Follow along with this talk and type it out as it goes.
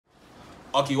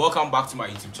Okay, welcome back to my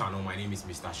YouTube channel. My name is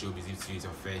Mr. Showbiz. If today is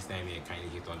your first time here, kindly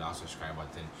hit on that subscribe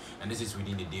button. And this is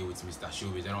Within the Day with Mr.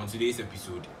 Showbiz. And on today's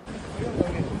episode,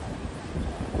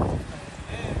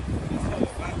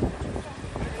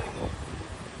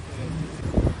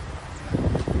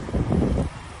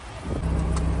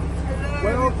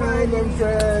 welcome,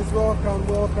 Empress. Welcome.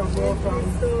 Thank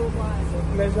you so much. It's a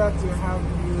pleasure to have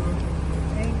you.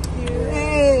 Thank you.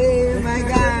 Hey, my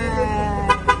God.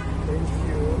 Thank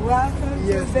you. Welcome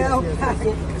to Belpack.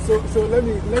 So let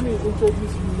me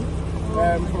introduce you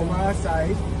from our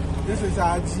side. This is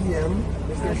our GM,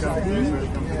 Mr. Shadi.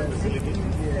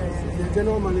 Yes, the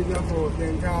general manager for the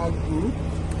entire group.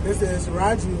 This is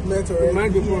Raj. You've met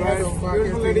already. Head of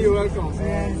marketing. You're welcome.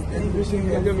 And wishing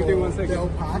you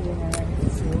Belpack.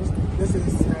 This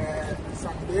is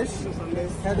Sandesh,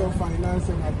 Head of Finance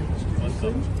and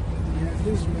Administration. Yes,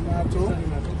 this is Renato,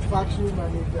 Factory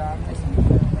Manager.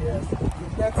 Yes, the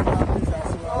Pet Markets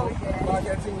as well,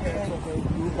 Marketing Head of the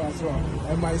group as well,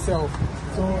 and myself.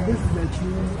 So this is the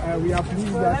team. We are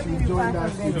pleased that you joined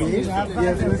us today.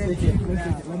 Yes, let's take it.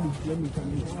 Let me come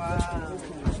in. Wow.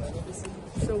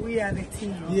 So we are the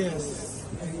team. Yes.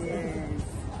 Yes.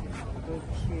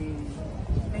 Okay.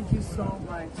 Thank you so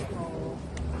much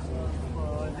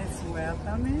for this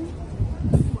welcoming.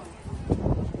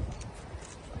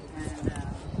 And we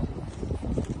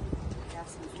have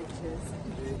some pictures.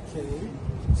 Okay.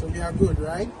 So we are good,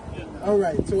 right? Yeah. All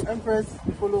right. So Empress,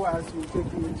 follow us. We'll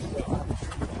take you into the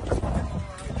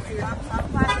I'm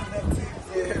part of the team.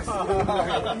 Yes.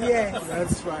 Yes.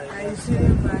 That's fine. I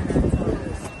shouldn't mind at all.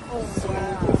 Oh, So wow.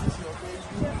 this is your baby.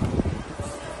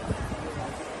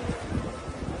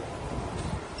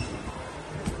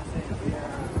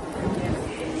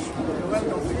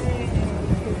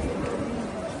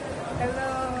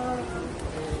 Hello.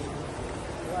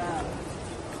 Wow.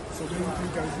 So basically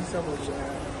you can see some of the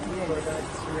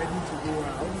products ready to go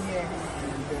out. Yes.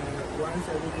 And once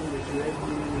everything is ready,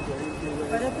 we're going to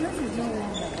But the place is not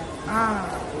warm.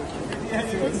 okay. Yeah,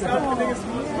 it looks everything is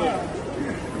smooth.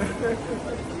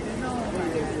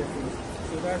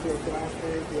 So that's your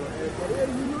plastic, your airport. Yeah,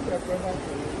 you know the product.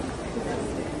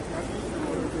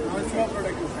 Now it's more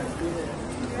product inside.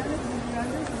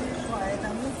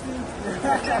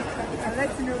 I'll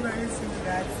let you know very soon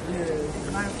that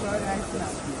it's my product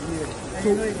now. I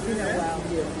know it's been a while.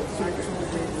 So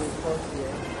they will come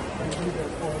here and do the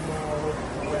formal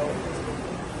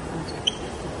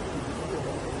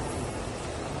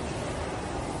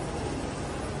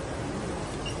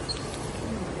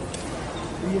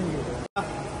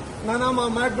Nana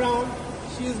Mcbrown,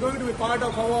 she is going to be part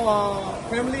of our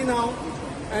family now,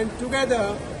 and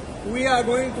together we are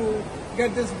going to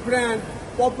get this brand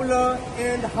popular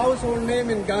and household name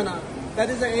in Ghana. That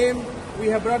is the aim we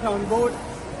have brought on board,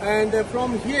 and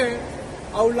from here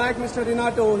I would like Mr.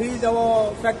 Renato, he is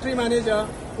our factory manager,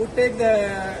 who take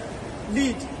the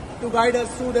lead to guide us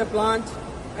through the plant,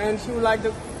 and she would like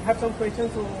to have some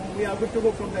questions, so we are good to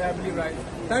go from there, I believe, right?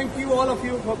 Thank you all of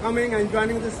you for coming and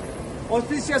joining this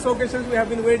auspicious occasions we have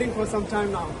been waiting for some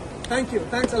time now. Thank you.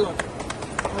 Thanks a lot.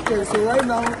 Okay, so right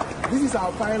now, this is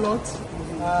our pilot,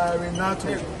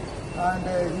 Renato.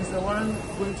 And he's the one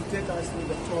going to take us through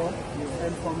the tour.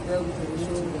 And from there, we can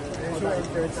show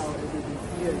Empress how everything.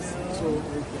 Yes, so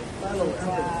pilot,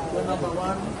 we're number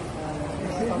one.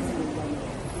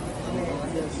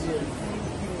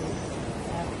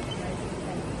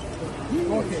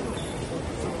 Okay.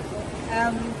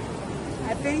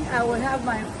 I think I will have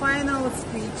my final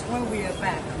speech when we are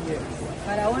back. Yes.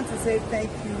 But I want to say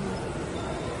thank you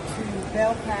to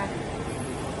Belpack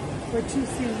for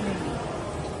choosing me.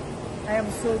 I am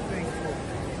so grateful.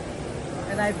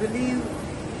 And I believe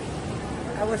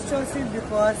I was chosen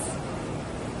because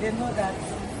they know that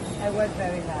I work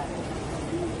very hard.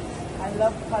 I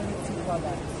love quality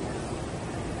products.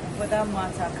 And for that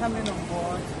matter, coming on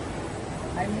board,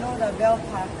 I know that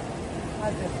Belpack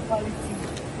has the quality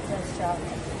shop.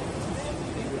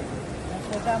 And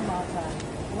for that matter,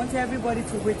 I want everybody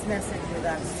to witness it with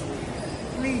us.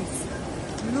 Please,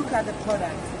 look at the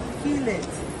product, feel it,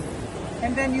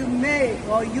 and then you may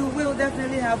or you will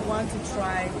definitely have one to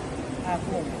try at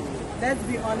home. Let's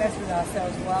be honest with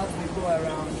ourselves whilst we go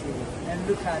around and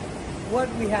look at what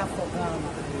we have for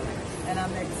Ghana. And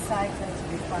I'm excited to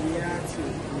be part of it.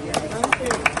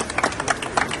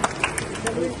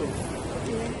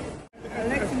 I'll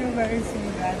let you know very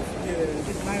soon that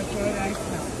it's my product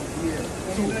now. Yeah.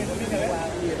 So it's been a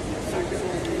while.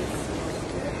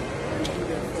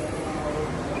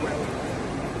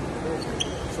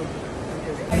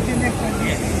 I didn't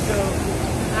condition, so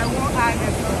I won't add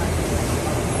this one.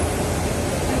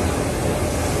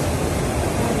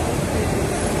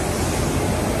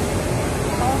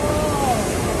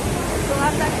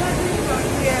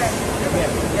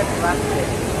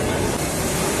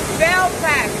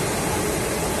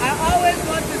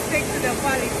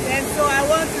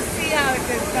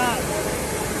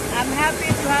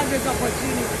 happy to have this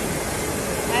opportunity.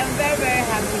 I'm very, very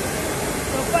happy.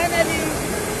 So finally,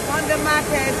 on the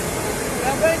market, we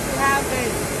are going to have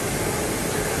this.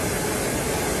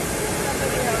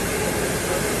 Somebody help me.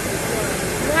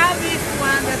 We have this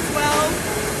one, the 12,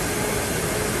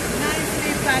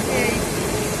 nicely packaged.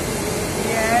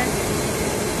 Yes.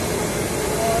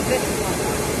 Or this one.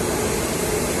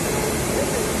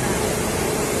 This is nice.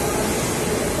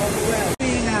 Oh, well.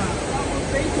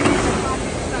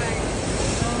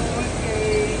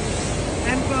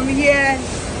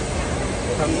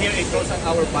 From here it goes on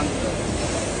our bundle.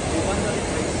 We bundle it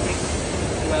like 6,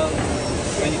 12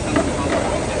 when it comes to our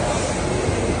content house.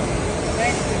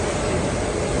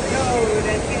 No,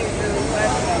 that is the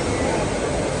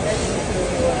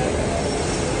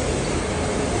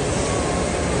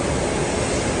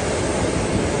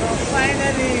so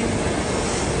finally,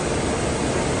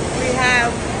 we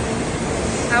have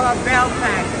our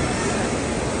Belpack.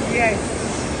 Yes.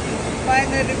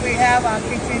 Finally, we have our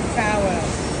kitchen towel.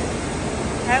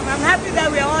 I'm happy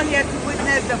that we are all here to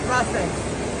witness the process.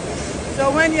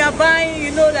 So when you are buying,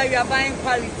 you know that you are buying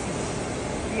quality.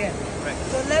 Yes. Right.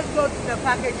 So let's go to the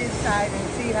packaging side and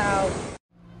see how.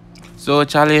 So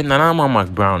Charlie, Nanama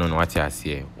Mcbrown on what I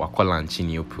say, we're launching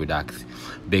new products.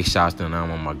 Big shouts to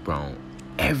Nanama Mcbrown.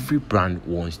 Every brand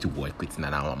wants to work with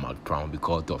Nanama Mcbrown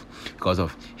because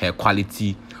of her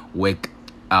quality work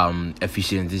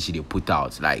efficiency she they put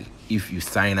out. Like if you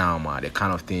sign out, the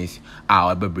kind of things I'll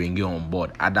ever bring you on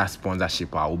board. Other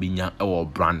sponsorship I will be our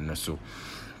brand so.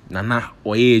 Nana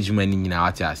or age money in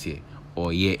our say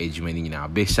or age money in our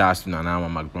big shouts to Nanama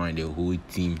Mcbrown and the whole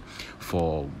team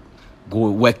for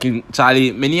go working.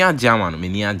 Charlie, many a German,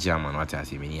 what I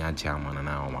say, many a German and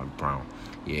now Mcbrown.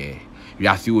 Yeah. We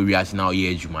are still now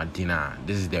age Martina.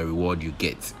 This is the reward you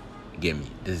get. Get me?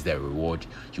 This is the reward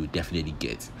you definitely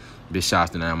get. Big shout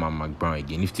out to Mcbrown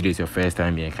again. If today is your first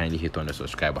time here, kindly hit on the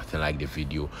subscribe button, like the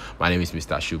video. My name is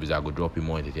Mr. Showbiz. I go drop you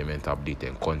more entertainment update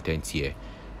and content here,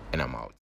 and I'm out.